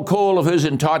roll call of who's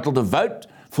entitled to vote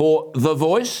for the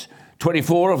voice?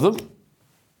 24 of them.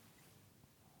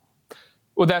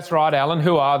 Well, that's right, Alan.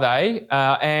 Who are they?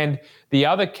 And the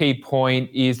other key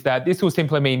point is that this will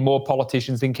simply mean more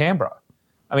politicians in Canberra.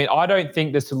 I mean, I don't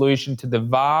think the solution to the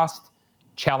vast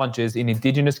challenges in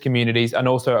Indigenous communities and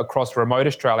also across remote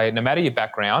Australia, no matter your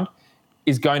background,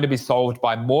 is going to be solved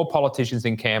by more politicians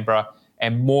in Canberra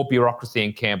and more bureaucracy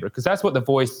in Canberra, because that's what the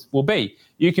voice will be.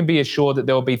 You can be assured that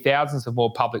there will be thousands of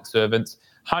more public servants,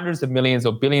 hundreds of millions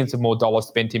or billions of more dollars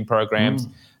spent in programs.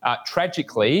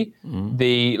 Tragically,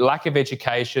 the lack of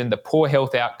education, the poor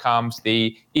health outcomes,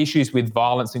 the issues with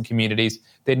violence in communities,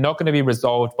 they're not going to be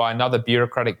resolved by another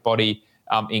bureaucratic body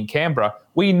in Canberra.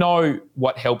 We know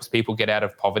what helps people get out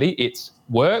of poverty. It's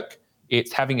work,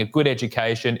 it's having a good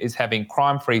education, it's having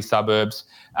crime-free suburbs,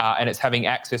 and it's having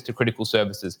access to critical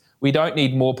services. We don't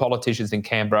need more politicians in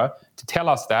Canberra to tell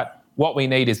us that. What we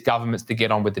need is governments to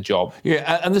get on with the job.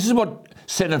 Yeah, and this is what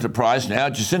Senator Price now,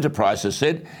 Jacinta Price, has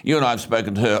said. You and I have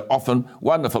spoken to her often,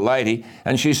 wonderful lady,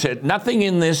 and she said nothing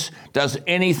in this does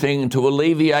anything to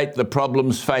alleviate the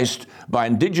problems faced by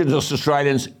Indigenous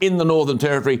Australians in the Northern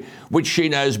Territory, which she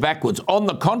knows backwards. On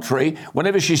the contrary,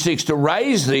 whenever she seeks to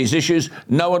raise these issues,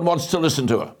 no one wants to listen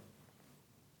to her.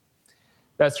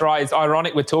 That's right. It's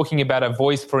ironic we're talking about a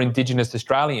voice for Indigenous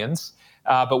Australians,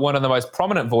 but one of the most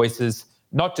prominent voices,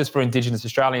 not just for Indigenous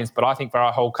Australians, but I think for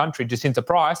our whole country, Jacinta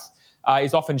Price,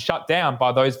 is often shut down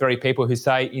by those very people who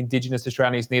say Indigenous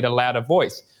Australians need a louder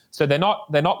voice. So they're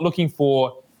not looking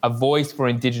for a voice for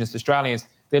Indigenous Australians.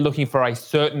 They're looking for a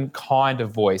certain kind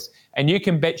of voice. And you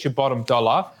can bet your bottom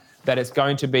dollar that it's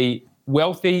going to be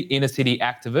wealthy inner city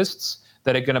activists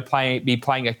that are going to be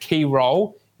playing a key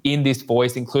role in this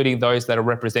voice, including those that are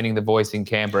representing the voice in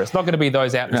Canberra. It's not going to be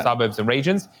those out in the suburbs and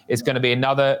regions. It's going to be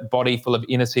another body full of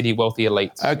inner city wealthy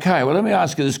elites. Okay, well, let me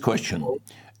ask you this question.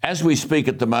 As we speak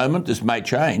at the moment, this may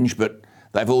change, but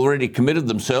they've already committed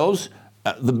themselves.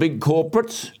 The big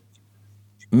corporates,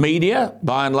 media,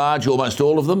 by and large, almost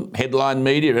all of them, headline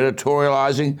media,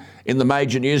 editorialising in the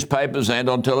major newspapers and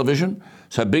on television.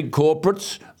 So big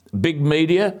corporates, big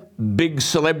media, big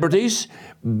celebrities,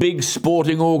 big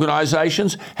sporting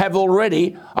organisations have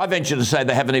already, I venture to say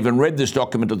they haven't even read this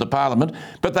document of the Parliament,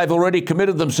 but they've already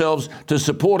committed themselves to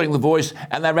supporting the voice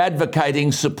and they're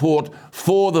advocating support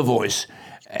for the voice.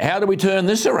 How do we turn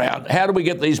this around? How do we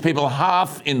get these people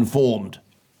half informed?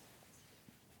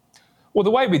 Well,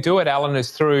 the way we do it, Alan,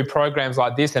 is through programs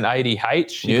like this and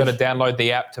ADH. You've got to download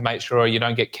the app to make sure you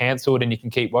don't get cancelled and you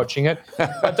can keep watching it.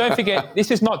 But don't forget,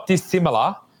 this is not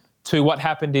dissimilar to what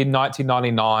happened in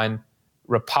 1999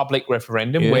 Republic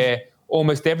referendum, where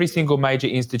almost every single major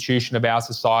institution of our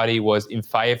society was in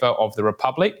favour of the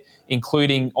Republic,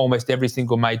 including almost every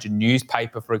single major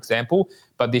newspaper, for example.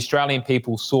 But the Australian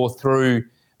people saw through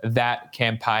that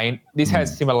campaign. This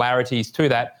has similarities to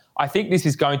that. I think this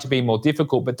is going to be more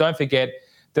difficult, but don't forget,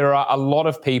 there are a lot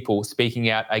of people speaking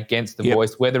out against the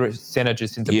voice, whether it's Senator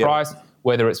Jacinta Price,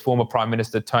 whether it's former Prime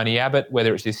Minister Tony Abbott,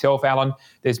 whether it's yourself, Alan.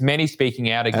 There's many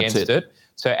speaking out against it.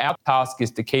 So our task is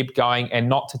to keep going and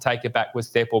not to take a backward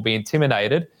step or be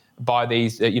intimidated by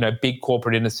these, big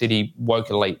corporate inner city woke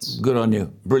elites. Good on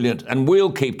you. Brilliant. And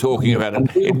we'll keep talking about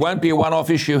it. It won't be a one-off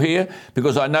issue here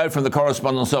because I know from the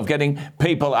correspondence I'm getting,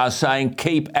 people are saying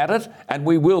keep at it, and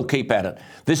we will keep at it.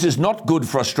 This is not good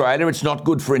for Australia. It's not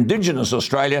good for Indigenous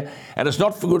Australia, and it's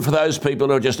not good for those people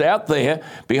who are just out there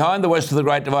behind the west of the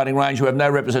Great Dividing Range who have no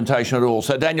representation at all.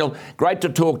 So, Daniel, great to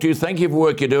talk to you. Thank you for the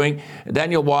work you're doing.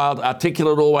 Daniel Wild,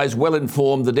 articulate always,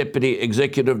 well-informed, the Deputy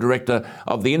Executive Director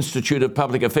of the Institute of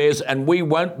Public Affairs. And we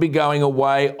won't be going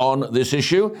away on this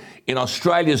issue. In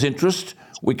Australia's interest,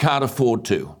 we can't afford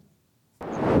to.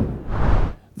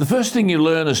 The first thing you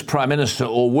learn as Prime Minister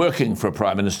or working for a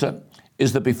Prime Minister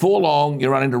is that before long you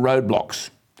run into roadblocks.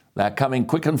 They're coming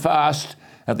quick and fast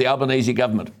at the Albanese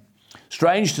government.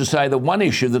 Strange to say, the one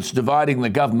issue that's dividing the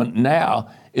government now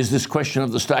is this question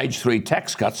of the Stage 3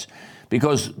 tax cuts,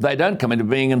 because they don't come into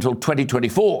being until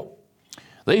 2024.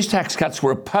 These tax cuts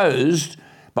were opposed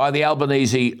by the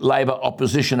Albanese Labor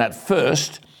opposition at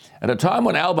first, at a time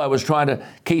when Albo was trying to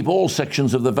keep all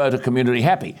sections of the voter community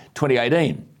happy,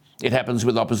 2018. It happens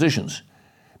with oppositions.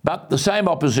 But the same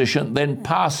opposition then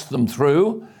passed them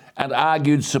through and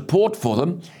argued support for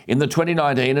them in the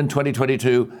 2019 and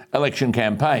 2022 election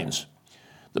campaigns.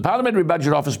 The Parliamentary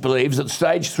Budget Office believes that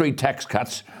Stage 3 tax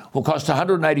cuts will cost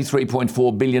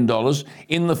 $183.4 billion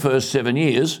in the first 7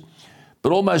 years,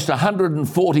 but almost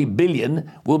 $140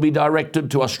 billion will be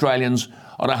directed to Australians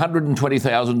on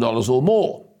 $120,000 or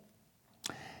more.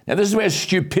 Now, this is where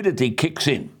stupidity kicks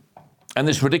in, and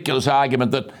this ridiculous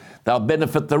argument that they'll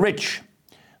benefit the rich.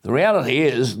 The reality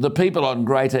is the people on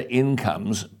greater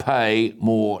incomes pay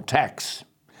more tax.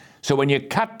 So when you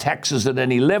cut taxes at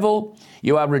any level,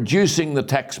 you are reducing the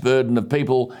tax burden of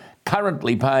people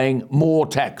currently paying more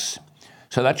tax.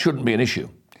 So that shouldn't be an issue.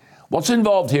 What's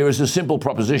involved here is a simple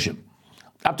proposition.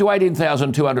 Up to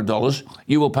 $18,200,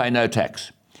 you will pay no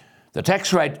tax. The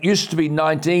tax rate used to be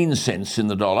 19 cents in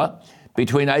the dollar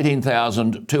between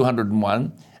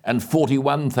 18,201 and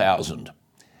 41,000.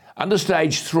 Under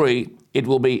Stage 3, it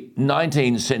will be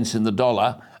 19 cents in the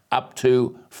dollar up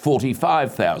to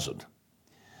 45,000.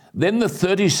 Then the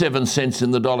 37 cents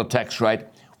in the dollar tax rate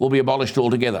will be abolished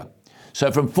altogether. So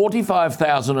from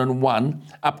 45,001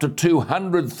 up to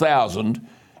 200,000,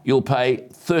 you'll pay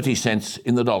 30 cents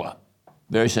in the dollar.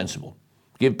 Very sensible.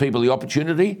 Give people the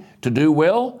opportunity to do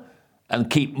well and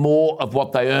keep more of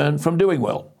what they earn from doing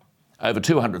well. Over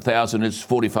 200,000 is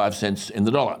 45 cents in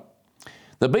the dollar.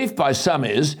 The beef by some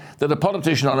is that a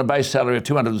politician on a base salary of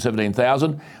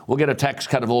 $217,000 will get a tax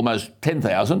cut of almost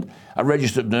 $10,000. A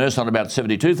registered nurse on about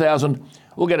 $72,000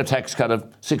 will get a tax cut of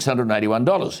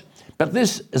 $681. But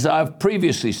this, as I've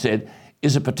previously said,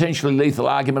 is a potentially lethal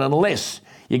argument unless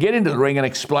you get into the ring and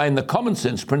explain the common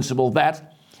sense principle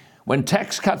that when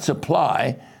tax cuts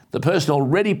apply, the person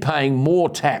already paying more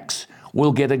tax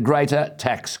will get a greater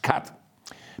tax cut.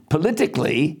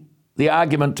 Politically, the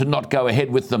argument to not go ahead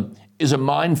with them is a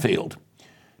minefield.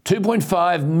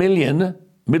 2.5 million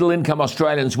middle-income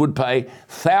Australians would pay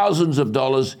thousands of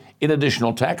dollars in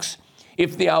additional tax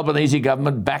if the Albanese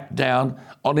government backed down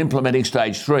on implementing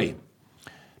stage 3.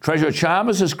 Treasurer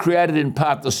Chalmers has created in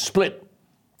part the split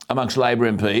amongst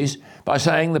Labor MPs by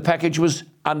saying the package was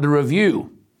under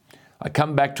review. I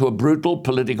come back to a brutal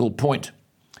political point.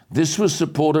 This was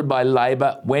supported by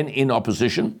Labor when in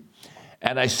opposition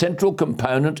and a central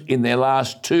component in their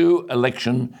last 2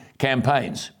 election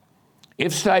campaigns.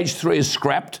 If stage 3 is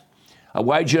scrapped, a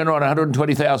wage earner on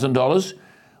 $120,000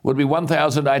 would be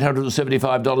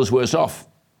 $1,875 worse off.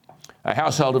 A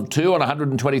household of 2 on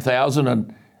 $120,000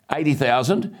 and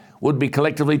 $80,000 would be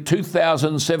collectively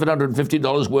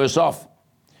 $2,750 worse off.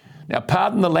 Now,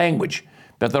 pardon the language,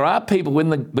 but there are people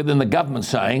within the government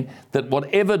saying that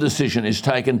whatever decision is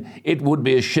taken, it would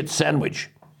be a shit sandwich.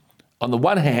 On the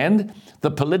one hand, the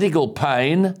political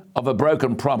pain of a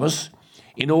broken promise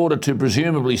in order to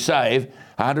presumably save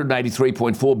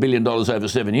 $183.4 billion over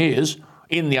 7 years,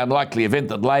 in the unlikely event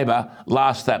that Labor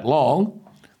lasts that long,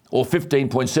 or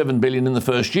 $15.7 billion in the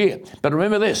first year. But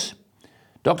remember this,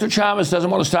 Dr. Chalmers doesn't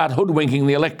want to start hoodwinking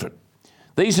the electorate.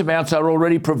 These amounts are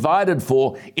already provided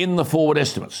for in the forward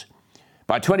estimates.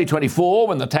 By 2024,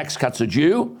 when the tax cuts are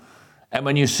due, and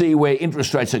when you see where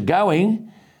interest rates are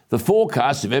going, the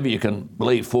forecasts, if ever you can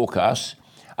believe forecasts,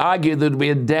 argue that there would be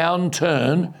a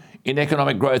downturn in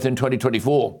economic growth in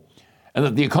 2024 and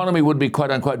that the economy would be,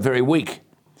 quote unquote, very weak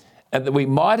and that we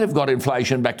might have got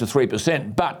inflation back to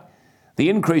 3%, but the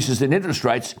increases in interest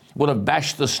rates would have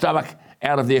bashed the stomach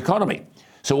out of the economy.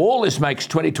 So all this makes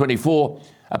 2024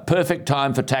 a perfect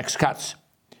time for tax cuts.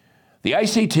 The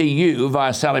ACTU,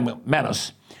 via Sally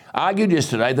McManus, argued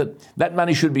yesterday that that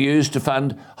money should be used to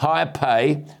fund higher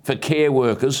pay for care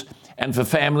workers and for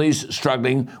families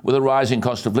struggling with a rising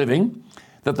cost of living,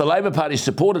 that the Labor Party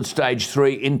supported stage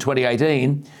 3 in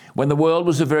 2018 when the world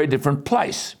was a very different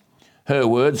place. Her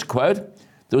words, quote,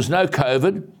 there was no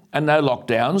COVID and no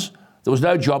lockdowns, there was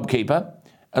no JobKeeper,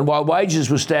 and while wages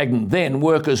were stagnant then,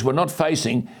 workers were not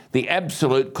facing the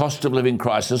absolute cost of living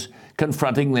crisis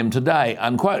confronting them today,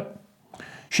 unquote.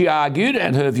 She argued,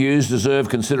 and her views deserve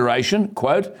consideration,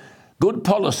 quote, good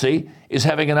policy is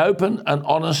having an open and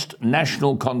honest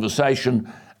national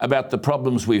conversation about the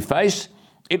problems we face.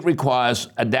 It requires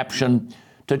adaptation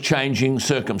to changing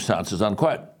circumstances,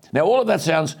 unquote. Now, all of that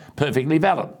sounds perfectly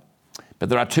valid, but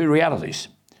there are 2 realities.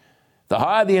 The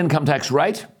higher the income tax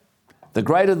rate, the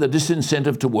greater the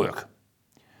disincentive to work.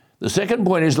 The second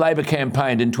point is Labor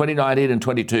campaigned in 2019 and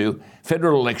 22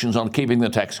 federal elections on keeping the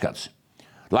tax cuts.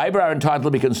 Labor are entitled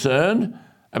to be concerned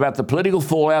about the political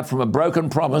fallout from a broken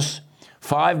promise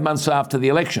 5 months after the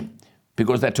election,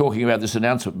 because they're talking about this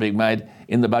announcement being made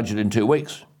in the budget in 2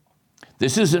 weeks.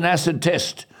 This is an acid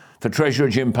test for Treasurer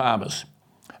Jim Palmer's.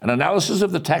 An analysis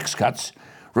of the tax cuts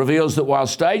reveals that while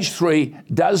stage 3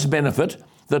 does benefit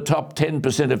the top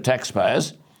 10% of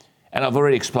taxpayers, and I've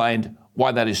already explained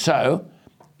why that is so,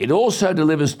 it also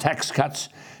delivers tax cuts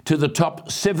to the top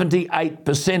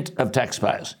 78% of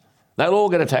taxpayers. They'll all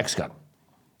get a tax cut.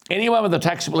 Anyone with a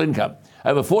taxable income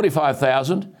over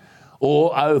 $45,000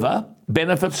 or over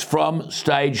benefits from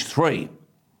stage 3.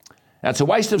 Now, it's a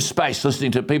waste of space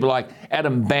listening to people like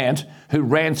Adam Bant, who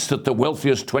rants that the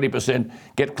wealthiest 20%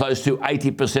 get close to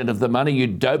 80% of the money. You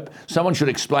dope. Someone should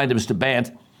explain to Mr.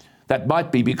 Bant that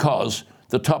might be because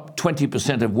the top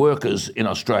 20% of workers in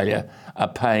Australia are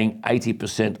paying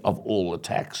 80% of all the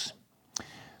tax.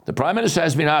 The Prime Minister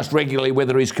has been asked regularly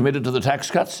whether he's committed to the tax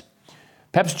cuts.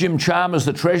 Perhaps Jim Chalmers,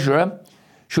 the Treasurer,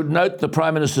 should note the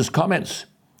Prime Minister's comments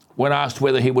when asked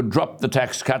whether he would drop the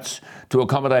tax cuts to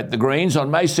accommodate the Greens.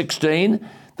 On May 16,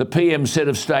 the PM said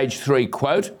of stage 3,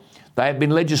 quote, they have been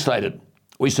legislated.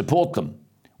 We support them.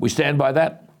 We stand by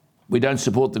that. We don't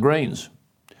support the Greens.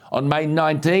 On May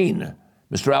 19,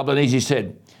 Mr Albanese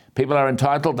said, people are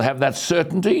entitled to have that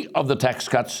certainty of the tax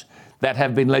cuts that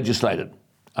have been legislated,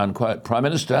 unquote. Prime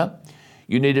Minister,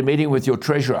 you need a meeting with your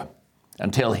Treasurer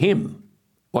and tell him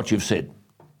what you've said.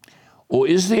 Or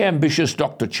is the ambitious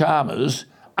Dr Chalmers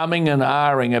umming and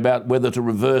ahhing about whether to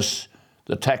reverse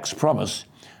the tax promise,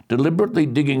 deliberately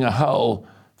digging a hole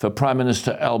for Prime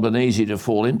Minister Albanese to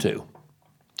fall into?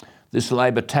 this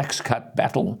Labor tax cut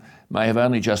battle may have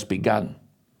only just begun.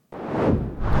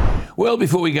 Well,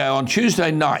 before we go, on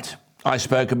Tuesday night, I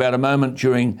spoke about a moment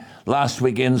during last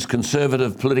weekend's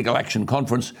Conservative Political Action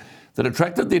Conference that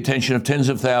attracted the attention of tens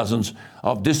of thousands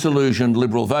of disillusioned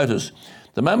Liberal voters.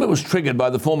 The moment was triggered by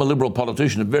the former Liberal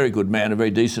politician, a very good man, a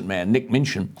very decent man, Nick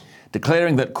Minchin,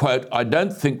 declaring that, quote, "I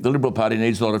don't think the Liberal Party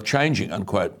needs a lot of changing,"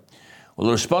 unquote. Well,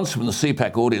 the response from the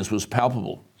CPAC audience was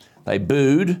palpable. They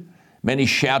booed, many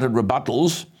shouted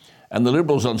rebuttals, and the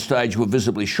Liberals on stage were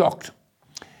visibly shocked.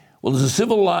 Well, there's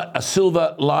a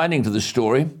silver lining to this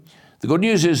story. The good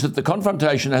news is that the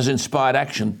confrontation has inspired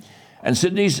action, and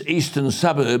Sydney's eastern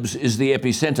suburbs is the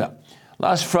epicentre.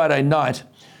 Last Friday night,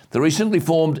 the recently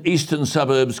formed Eastern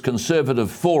Suburbs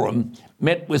Conservative Forum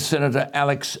met with Senator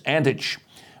Alex Antich,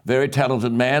 very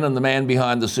talented man and the man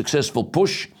behind the successful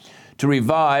push to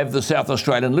revive the South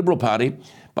Australian Liberal Party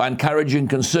by encouraging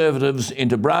Conservatives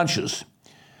into branches.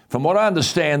 From what I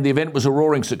understand, the event was a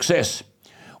roaring success.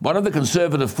 One of the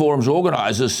Conservative Forum's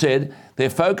organisers said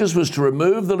their focus was to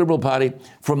remove the Liberal Party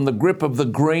from the grip of the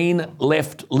Green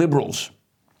left Liberals.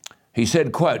 He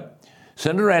said, quote,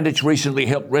 "Senator Antich recently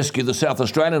helped rescue the South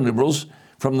Australian Liberals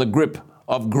from the grip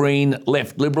of Green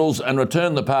left Liberals and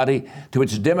return the party to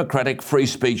its democratic free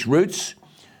speech roots.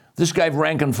 This gave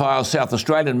rank and file South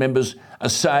Australian members a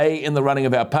say in the running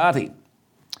of our party."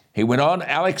 He went on,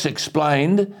 Alex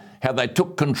explained how they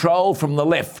took control from the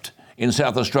left in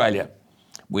South Australia.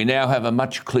 "We now have a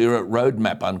much clearer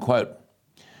roadmap," unquote.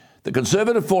 The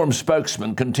Conservative Forum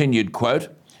spokesman continued, quote,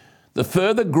 "The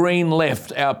further green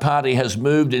left our party has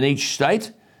moved in each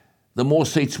state, the more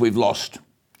seats we've lost.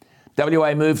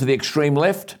 WA moved to the extreme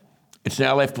left. It's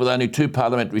now left with only 2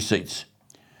 parliamentary seats.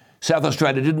 South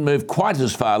Australia didn't move quite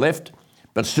as far left,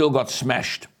 but still got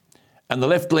smashed. And the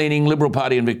left-leaning Liberal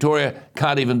Party in Victoria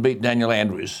can't even beat Daniel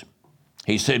Andrews."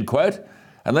 He said, quote,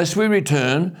 "Unless we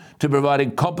return to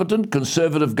providing competent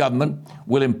Conservative government,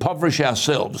 we'll impoverish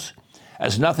ourselves,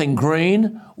 as nothing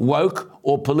green, woke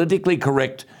or politically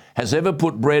correct has ever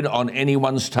put bread on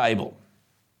anyone's table."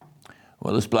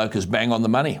 Well, this bloke is bang on the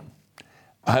money.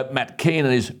 I hope Matt Keane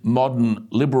and his modern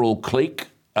Liberal clique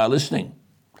are listening.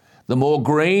 The more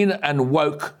green and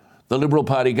woke the Liberal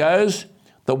Party goes,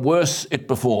 the worse it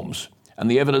performs, and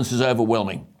the evidence is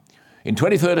overwhelming. In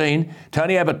 2013,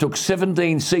 Tony Abbott took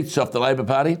 17 seats off the Labor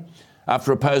Party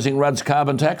after opposing Rudd's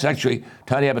carbon tax. Actually,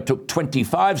 Tony Abbott took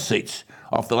 25 seats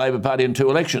off the Labor Party in 2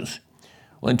 elections.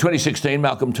 Well, in 2016,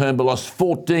 Malcolm Turnbull lost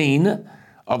 14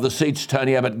 of the seats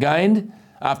Tony Abbott gained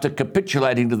after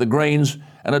capitulating to the Greens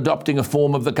and adopting a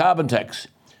form of the carbon tax.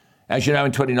 As you know,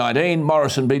 in 2019,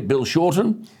 Morrison beat Bill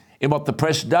Shorten in what the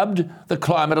press dubbed the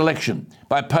climate election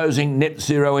by opposing net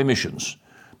zero emissions.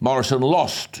 Morrison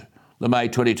lost the May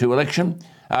 22 election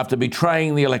after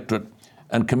betraying the electorate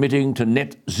and committing to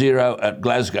net zero at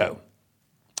Glasgow.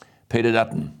 Peter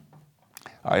Dutton,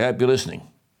 I hope you're listening.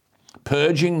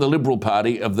 Purging the Liberal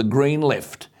Party of the green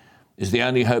left is the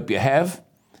only hope you have,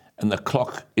 and the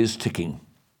clock is ticking.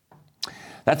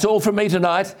 That's all from me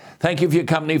tonight. Thank you for your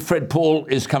company. Fred Paul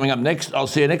is coming up next. I'll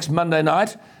see you next Monday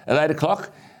night at 8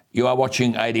 o'clock. You are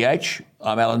watching ADH.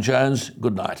 I'm Alan Jones.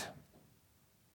 Good night.